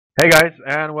Hey guys,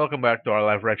 and welcome back to our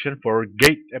live reaction for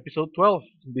Gate episode 12.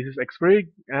 This is X Krieg,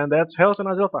 and that's Hell's and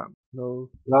Azilfan. No.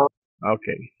 Well,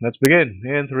 Okay, let's begin.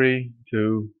 In three,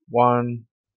 two, one,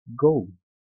 go.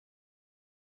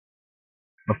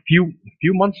 A few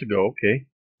months ago, okay.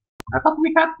 I thought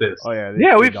we had this. Oh yeah,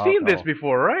 Yeah, it's the we've dark seen this elf.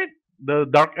 before, right? The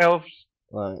dark elves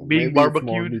being Maybe it's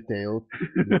more barbecued, detailed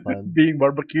this time. being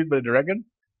barbecued by the dragon.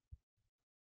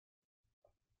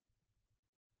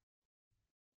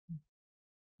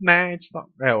 Nah, it's not.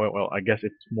 Well, I guess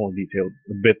it's more detailed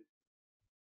a bit.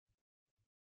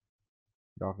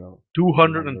 Dark elf.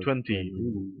 220. 220.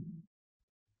 Ooh.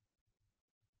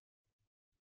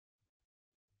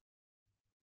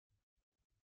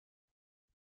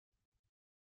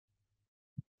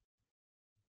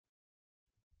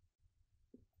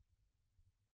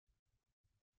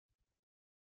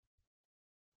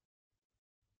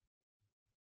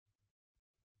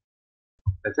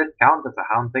 Does it count as a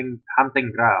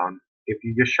hunting ground if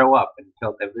you just show up and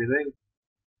killed everything?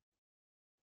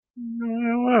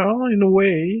 Well, in a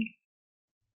way.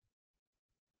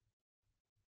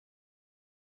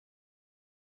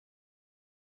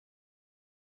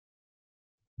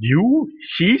 You?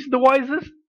 She's the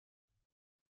wisest?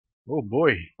 Oh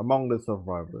boy. Among the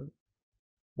survivors.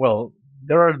 Well,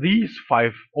 there are these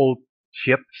five old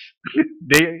shits.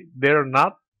 they're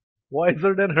not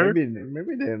wiser than her.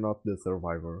 Maybe they're not the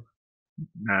survivor.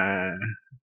 Nah.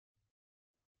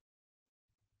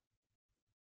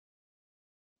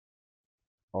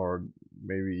 Or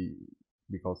maybe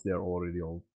because they're already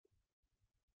old.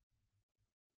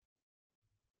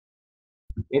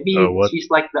 Maybe What? she's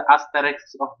like the Asterix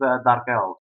of the Dark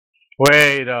Elves.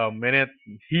 Wait a minute.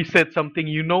 He said something.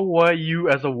 You know why you,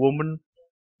 as a woman,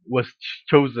 was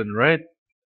chosen, right?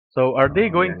 So are they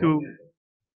going Yeah. to?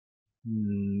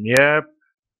 Yep.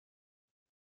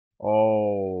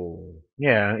 Oh.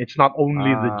 Yeah. It's not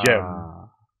only the gem. Ah.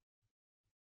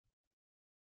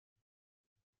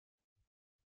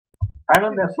 I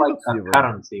know that's She like looks a different.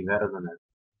 currency better than it.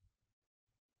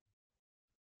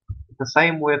 The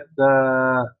same with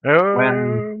the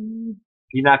when Um.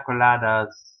 Pina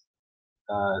Colada's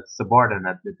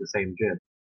subordinate did the same shit.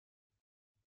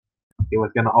 He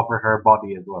was gonna offer her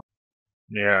body as well.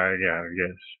 Yeah. I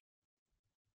guess.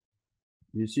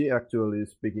 Is she actually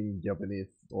speaking Japanese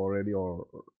already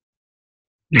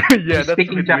Yeah. She's That's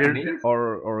a speaking bit weird. Japanese.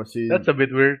 or she That's a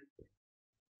bit weird.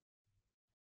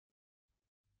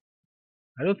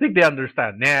 I don't think they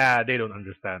understand. Yeah, they don't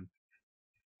understand.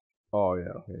 Oh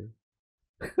yeah, okay.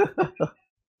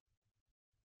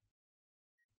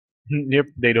 Yep,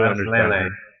 they don't Where's understand Lele? her.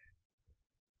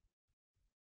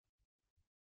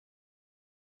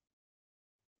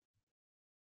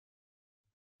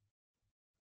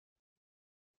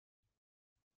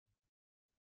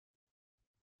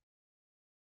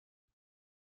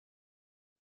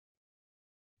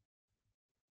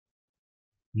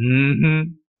 Hmm.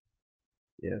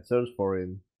 Yeah, search for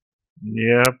him.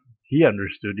 Yep, he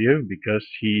understood you because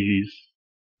he's.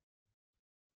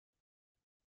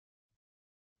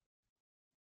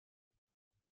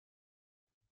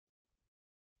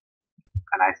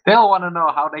 And I still want to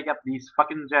know how they get these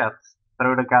fucking jets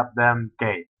through the goddamn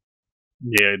gate.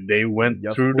 Yeah, they went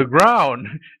Just through the put ground.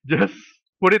 Just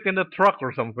put it in a truck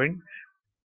or something.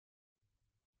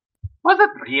 Was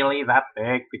it really that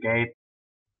big, the gate?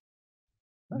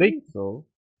 I They, think so.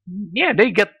 yeah,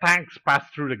 they get tanks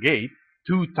passed through the gate.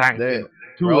 Two tanks They in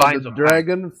two well, the lines of tanks.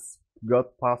 dragons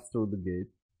got passed through the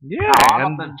gate. Yeah, No,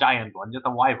 not and the giant one, just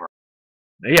a wyvern.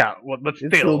 yeah, well, but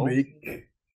It's still still, big.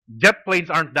 jet planes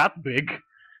aren't that big.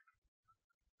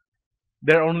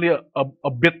 They're only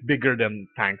a bit bigger than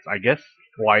tanks, I guess.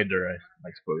 Wider,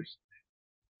 I suppose.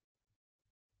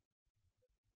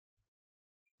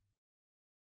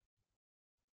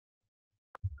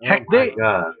 Oh Heck, my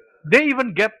god. they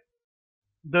even get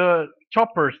the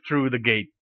choppers through the gate.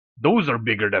 Those are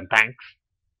bigger than tanks.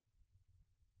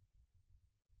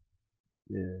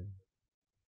 Yeah.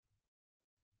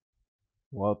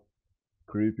 What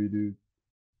creepy dude.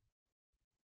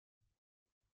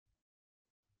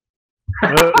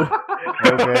 Uh,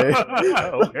 Okay.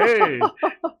 okay.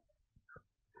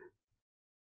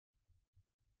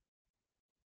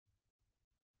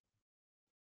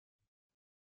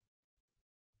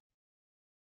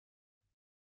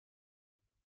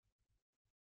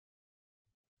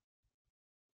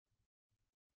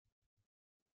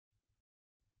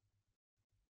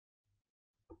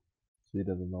 She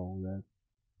doesn't know that.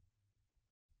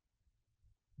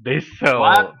 They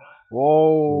What? sell.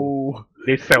 Whoa.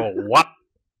 They sell what?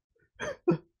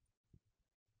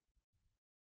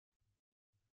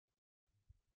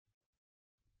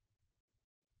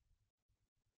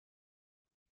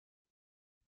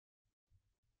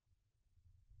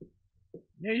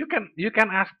 Yeah, you can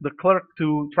ask the clerk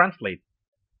to translate.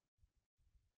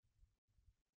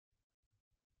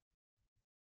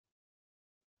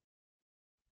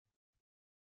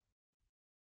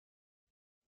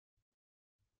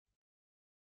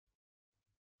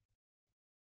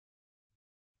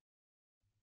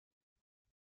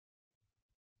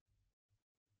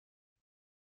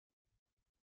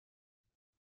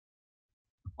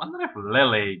 Wonder if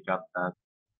Lily got that,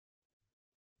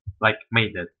 like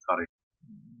made it. Sorry.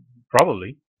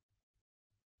 Probably.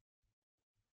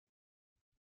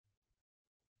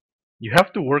 You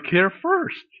have to work here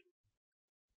first.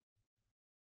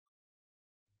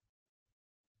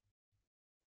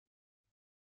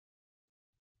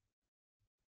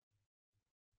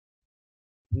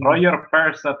 Throw Mm. your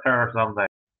purse at her or something.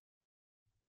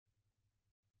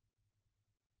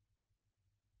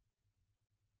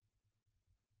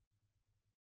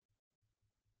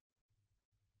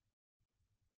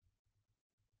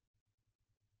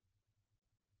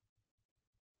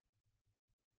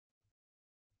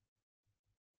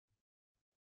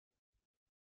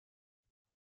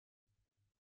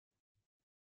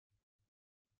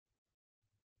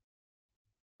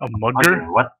 A Mugger,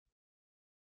 mugger? what?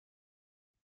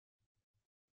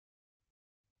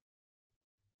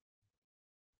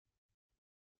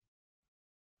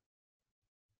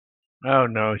 Oh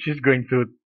no, she's going to.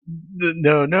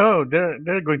 No, no,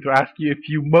 they're going to ask you if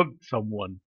you mugged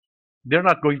someone. They're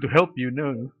not going to help you.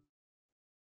 No.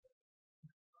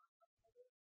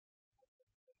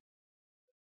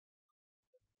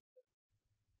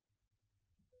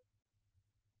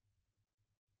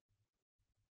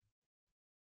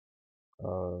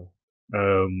 Uh,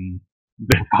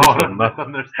 This Power will of not.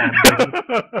 misunderstanding.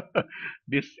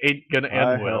 This ain't gonna I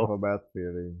end have well. a bad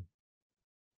feeling.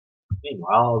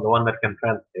 Meanwhile, the one that can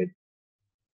translate.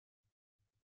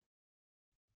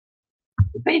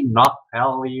 Did they not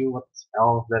tell you what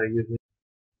spells they're using?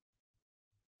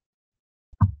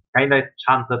 Kinda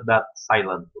chanted that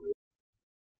silently.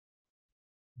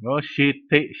 Well, she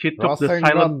took the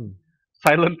Rasengan!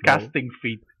 silent No. casting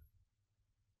feat.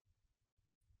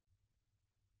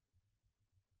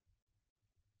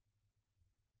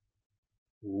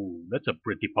 Ooh, that's a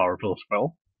pretty powerful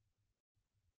spell.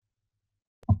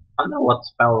 I don't know what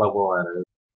spell level it is.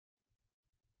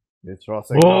 It's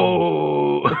Rasengan.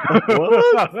 Whoa!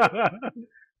 What?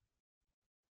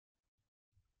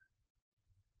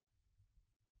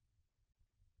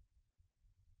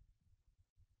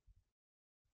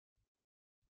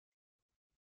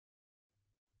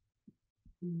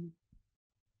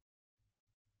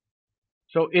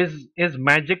 So is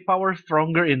magic power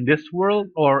stronger in this world,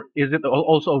 or is it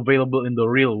also available in the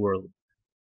real world?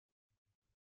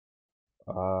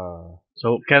 Ah,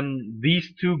 So can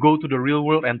these two go to the real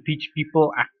world and teach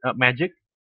people magic?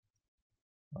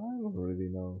 I don't really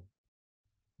know.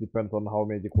 Depends on how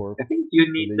magic works I think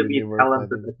you in need the to be universe, I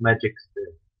talented think. at magic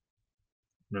still.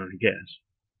 I guess.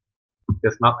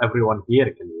 Because not everyone here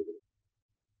can use it.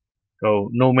 So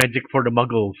no magic for the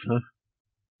muggles, huh?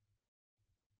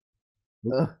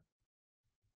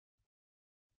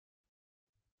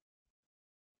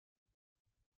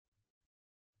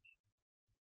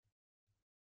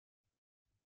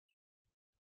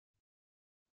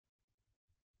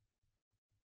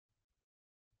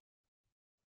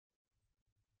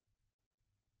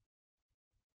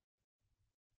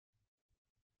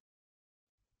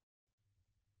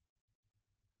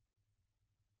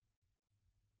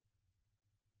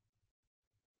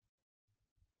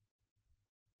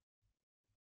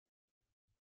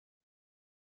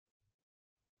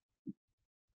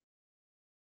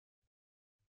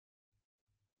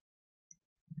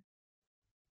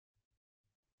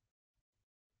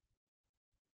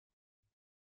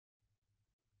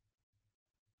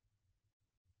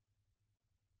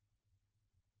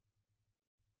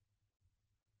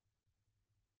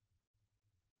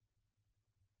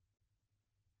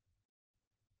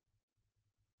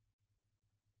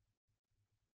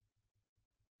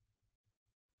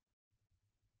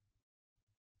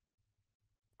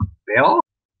 Still?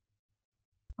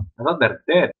 I thought they're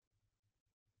dead.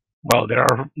 Well,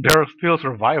 there are still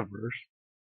survivors.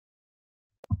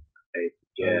 I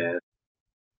Uh, guess.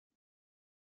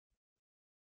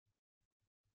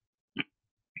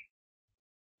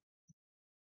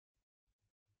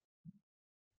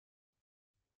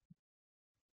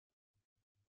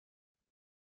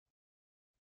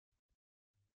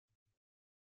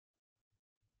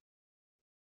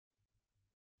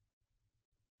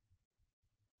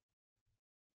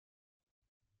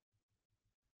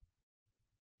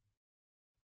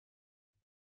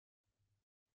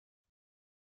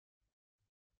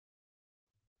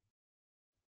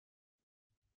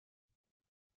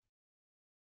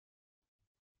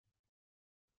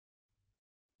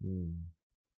 Mm.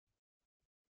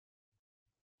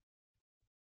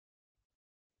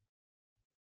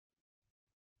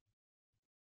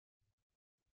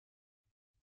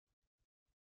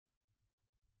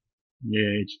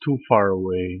 Yeah, it's too far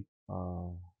away.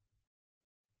 Uh,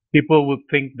 People would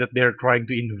think that they're trying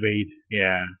to invade.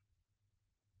 Yeah.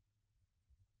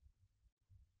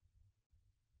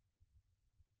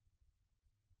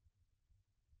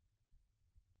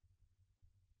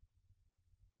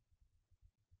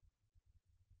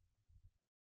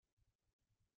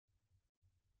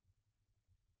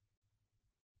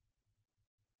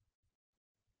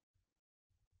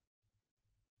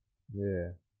 yeah.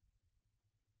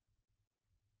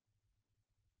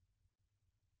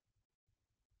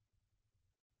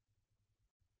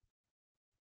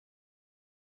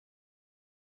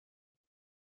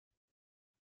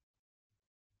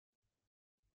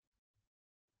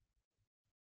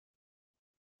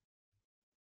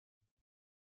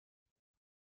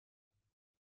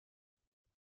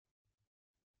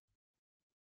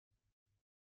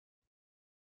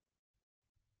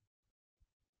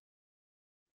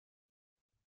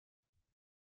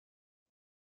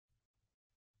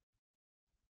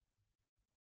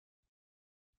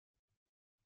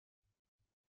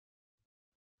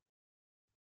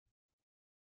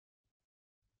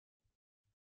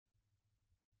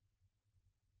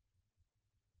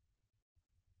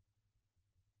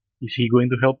 Is he going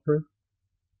to help her?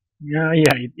 Yeah,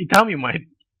 yeah. Itami might,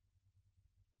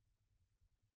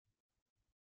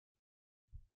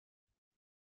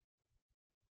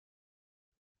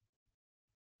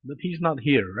 but he's not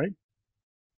here, right?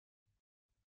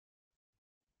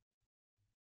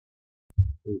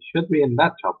 He should be in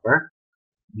that chopper.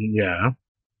 Yeah.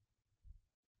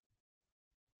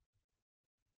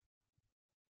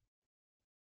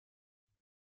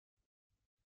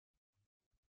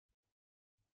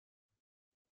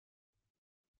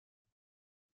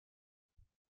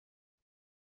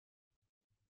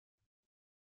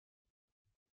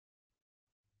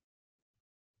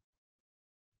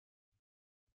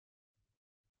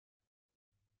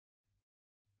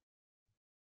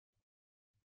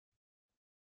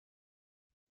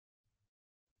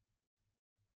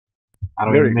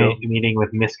 Are we There you go. meeting with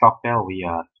Miss Cocktail? We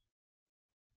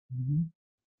Mhm.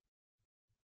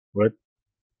 What?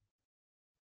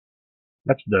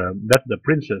 That's the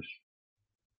princess.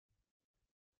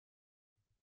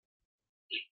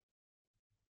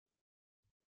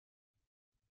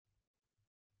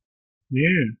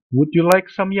 Yeah. Would you like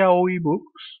some yaoi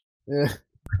books? Yeah.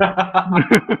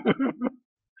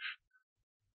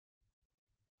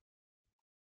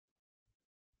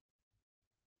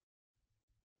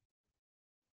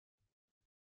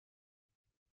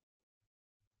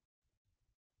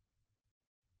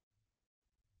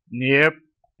 Yep.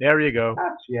 There you go.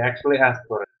 she actually asked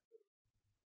for it.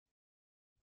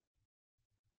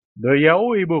 The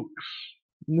yaoi books.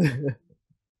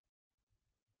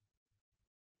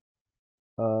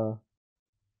 uh,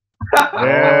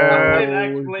 Yeah. it oh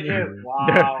actually is. shit.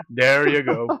 Wow. There you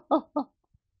go.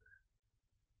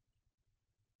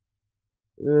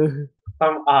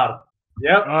 Some art.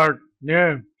 Yep. Art.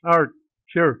 Yeah. Art.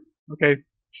 Sure. Okay.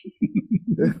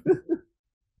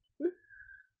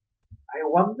 I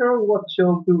wonder what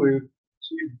she'll do if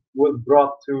she was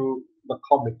brought to the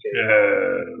comic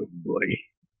cave. Boy.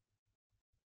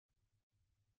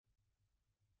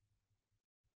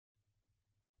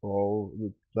 Oh,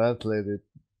 translated.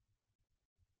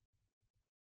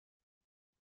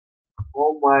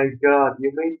 Oh my god,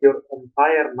 you made your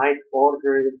entire night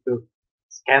order into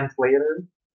scans later?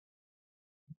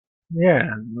 Yeah.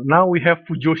 Now we have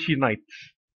Fujoshi nights.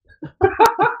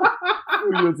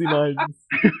 Yoshi Nights.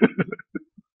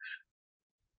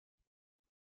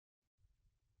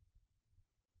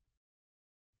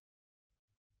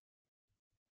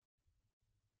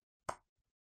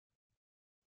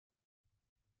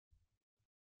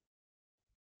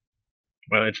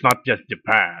 Well, it's not just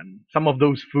Japan. Some of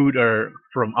those food are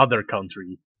from other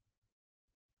countries.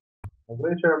 I'm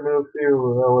pretty sure Milky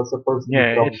was supposed to be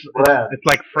Yeah, from it's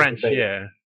like France in the French. base. Yeah,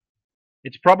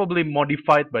 it's probably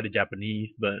modified by the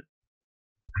Japanese, but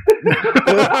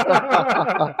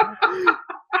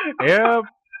yep,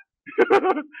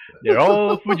 they're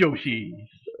all Fujoshis.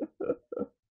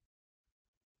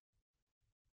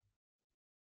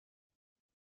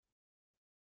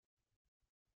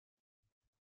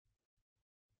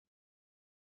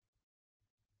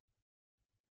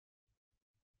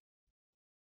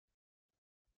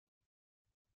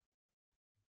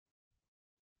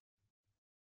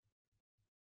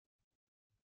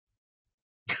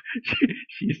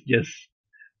 She's just.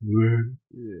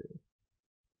 Yeah.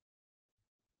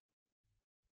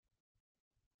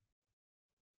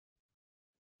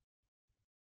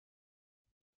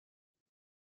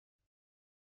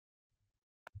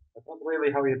 Not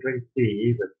really how you drink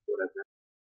tea, but whatever.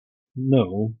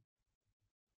 No.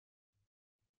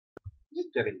 Just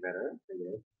getting better, I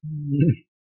guess.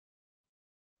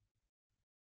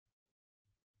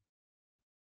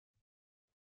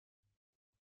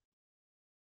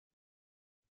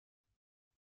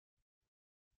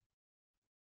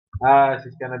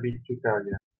 She's gonna be Chuka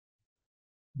again.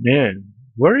 Yeah.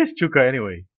 Where is Chuka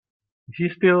anyway? Is she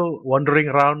still wandering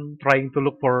around trying to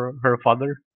look for her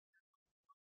father?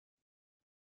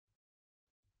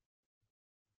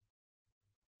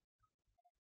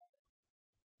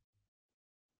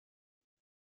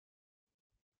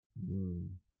 Mm.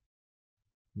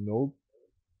 Nope.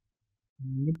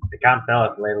 I can't tell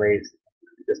if Lele's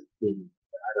just being,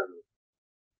 I don't know,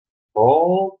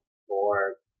 cold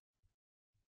or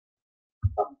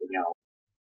something else.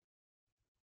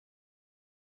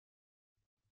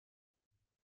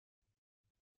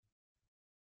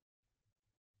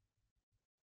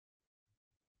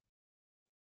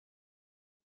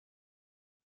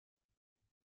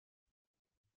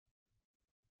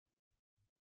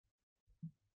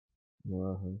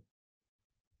 Uh-huh.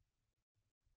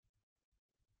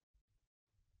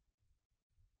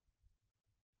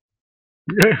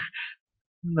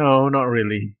 No, not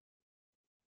really.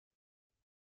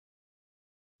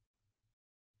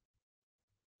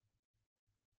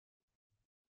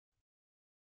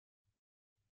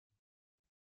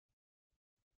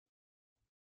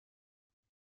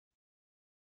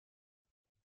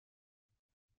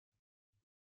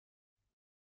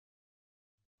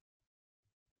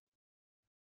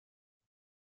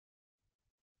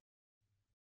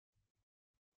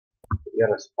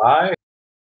 You're a spy?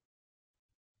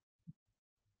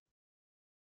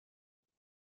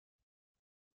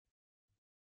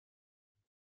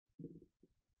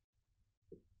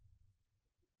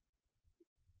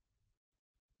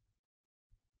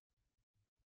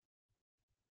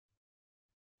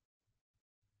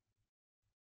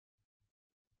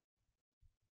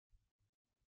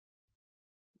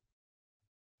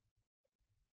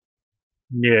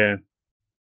 Yeah,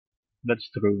 that's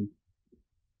true.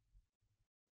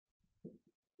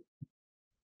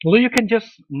 Well, you can just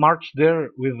march there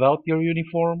without your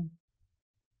uniform.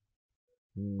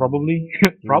 Mm. Probably.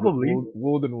 Probably.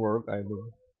 Wouldn't work, I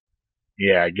think.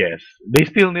 Yeah, I guess. They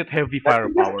still need heavy Can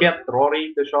we just firepower. get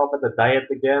Rory to show up at the diet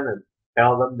again and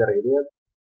tell them they're idiots?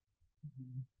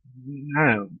 I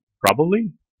don't know.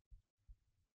 Probably.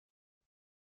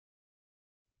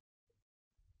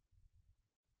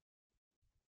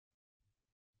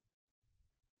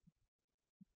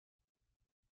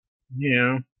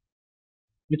 Yeah.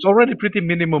 It's already pretty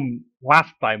minimum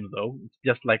last time though. It's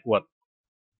just like what,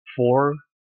 four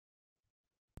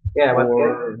Yeah, but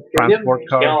four they didn't transport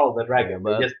cars. kill the Yeah, dragon.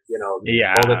 They but just,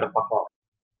 yeah. told it Yeah. to fuck off.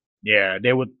 Yeah,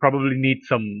 they would probably need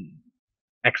some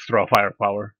extra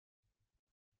firepower.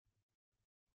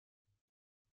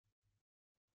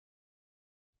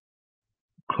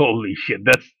 Holy shit,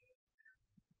 that's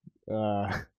Uh,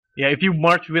 yeah, if you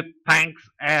march with tanks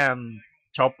and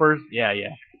choppers, yeah,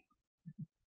 yeah.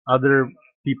 Other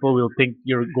people will think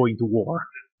you're going to war.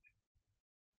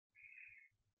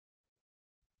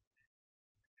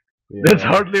 That's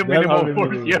yeah. hardly a That's minimum hardly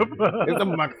force, yep. minimum. It's a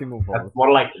maximum That's force.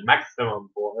 more like maximum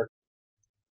for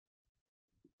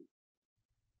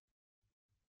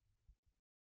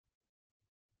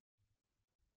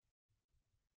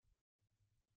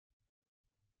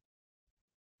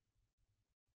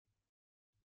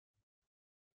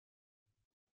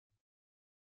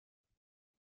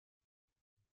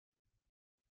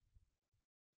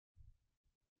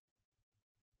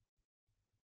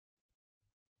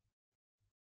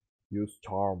Use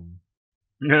charm.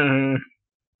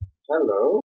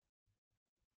 hello.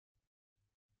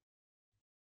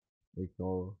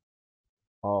 Ignore.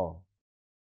 Oh.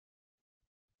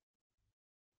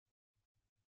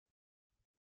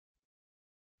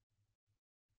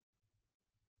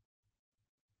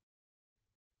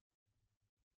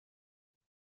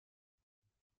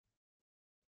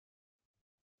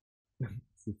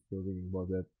 She's thinking about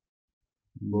that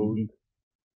boat. Mhm.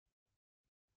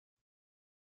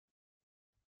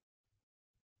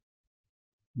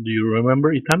 Do you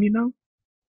remember Itami now?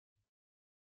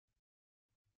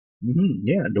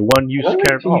 Yeah, the one you I don't think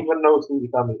scared she off. even knows who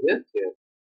Itami is yet.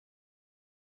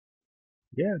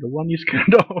 Yeah, the one you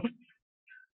scared off.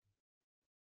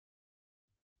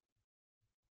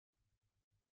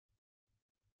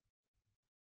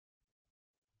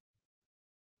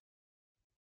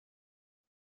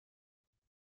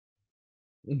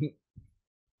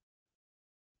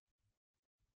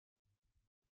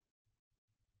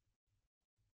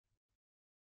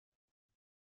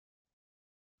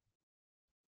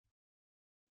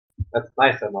 That's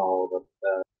nice and all, but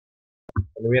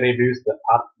can we reduce the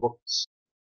art books?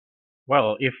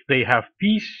 Well, if they have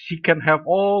peace, she can have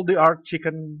all the art she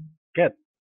can get.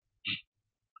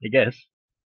 I guess.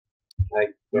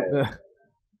 Like,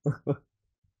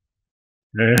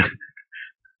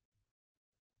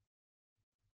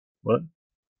 What?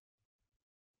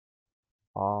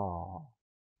 Ah.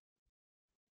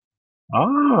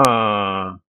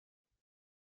 Ah.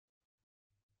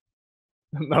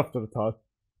 An afterthought.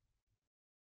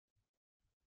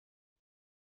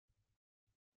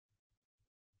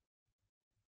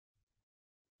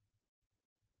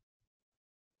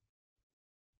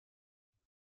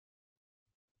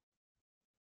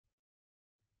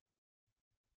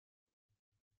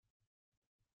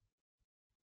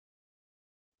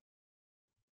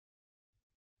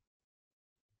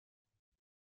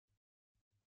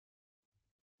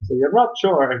 so you're not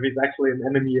sure if he's actually an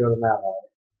enemy or an ally.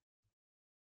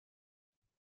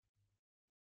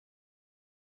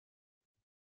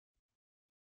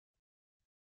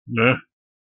 Nah.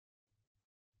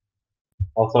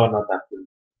 Also not that good.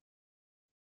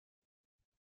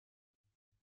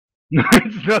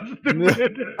 It's not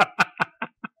stupid.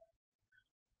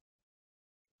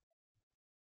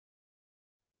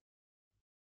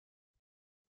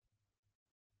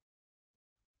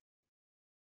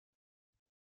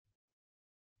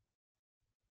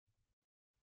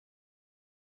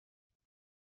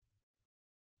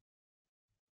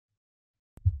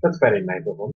 That's very nice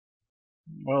of him.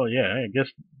 Well, yeah, I guess.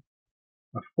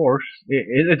 Of course,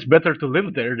 it's better to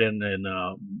live there than in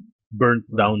a burnt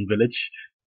down village.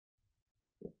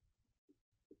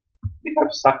 We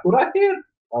have Sakura here.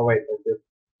 Oh wait, that's just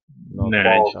Not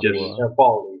Nah, it's fall just. tree, Sakura.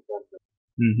 fall leaf.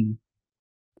 Mhm.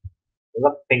 Is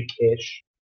that pinkish?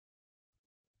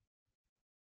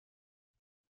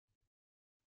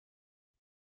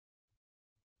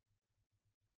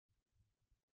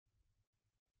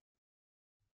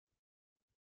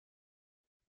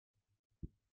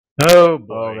 Oh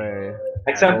boy! Okay.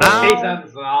 Except And for now,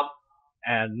 Keisan's not.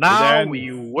 and It now ends.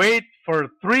 we wait for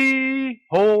 3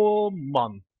 whole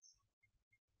months.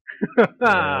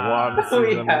 Yeah, one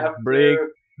We season have break.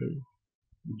 to.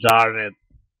 Darn it!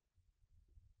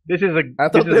 This is a I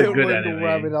this thought is a they were good going to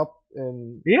wrap it anime. up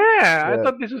in Yeah, I yeah.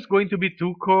 thought this was going to be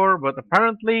two core, but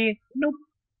apparently nope.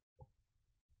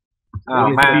 It's Oh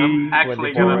going to 24, man, I'm be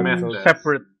actually 24 gonna miss two episodes. this.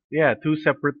 separate, yeah, two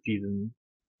separate seasons.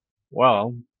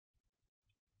 Well,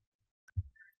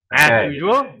 as Okay.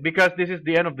 usual, because this is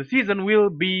the end of the season, we'll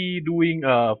be doing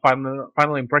a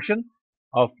final impression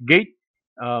of Gate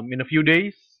in a few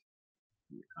days.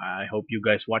 I hope you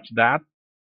guys watch that.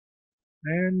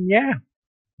 And yeah,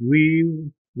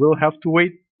 we will have to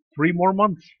wait 3 more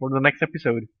months for the next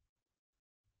episode.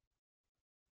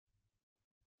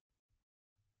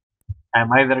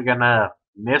 I'm either gonna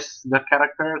miss the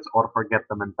characters or forget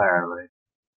them entirely.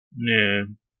 Yeah.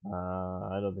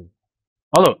 I don't think.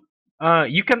 Although,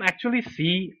 you can actually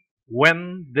see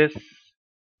when this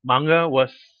manga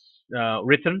was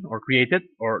written or created,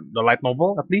 or the light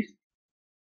novel at least,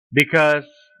 because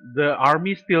the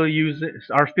army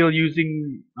are still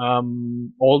using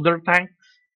older tanks.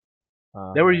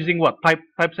 They were Uh, using what type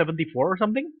 74 or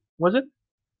something? Was it?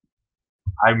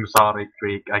 I'm sorry,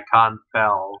 Creek. I can't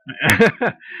tell.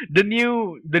 The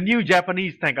new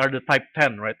Japanese tank are the type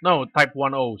 10, right? No, type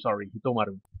 10. Sorry,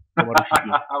 Hitomaru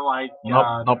Shiki. Oh my Not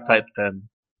god. not type 10.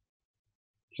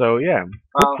 So yeah,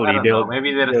 Well, I hopefully don't know. they'll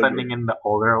Maybe they're they'll do sending it. in the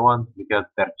older ones because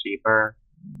they're cheaper.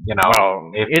 You know,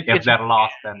 Well, if they're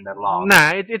lost, then they're lost.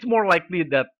 nah. It's more likely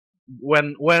that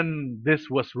when this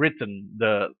was written,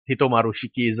 the Hitomaru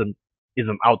Shiki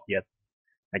isn't out yet.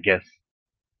 I guess.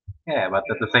 Yeah, but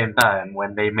at the same time,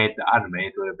 when they made the anime,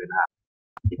 it would have been.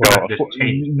 You could Well, have just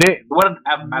changed. they It wouldn't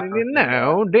have mattered in the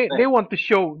no they thing. want to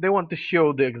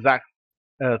show the exact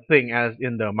thing as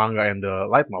in the manga and the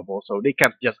light novel, so they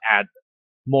can't just add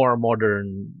more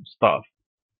modern stuff.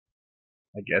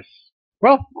 I guess.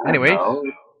 Well, I don't anyways, know.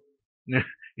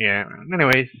 yeah.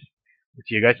 Anyways,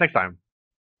 see you guys next time.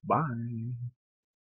 Bye.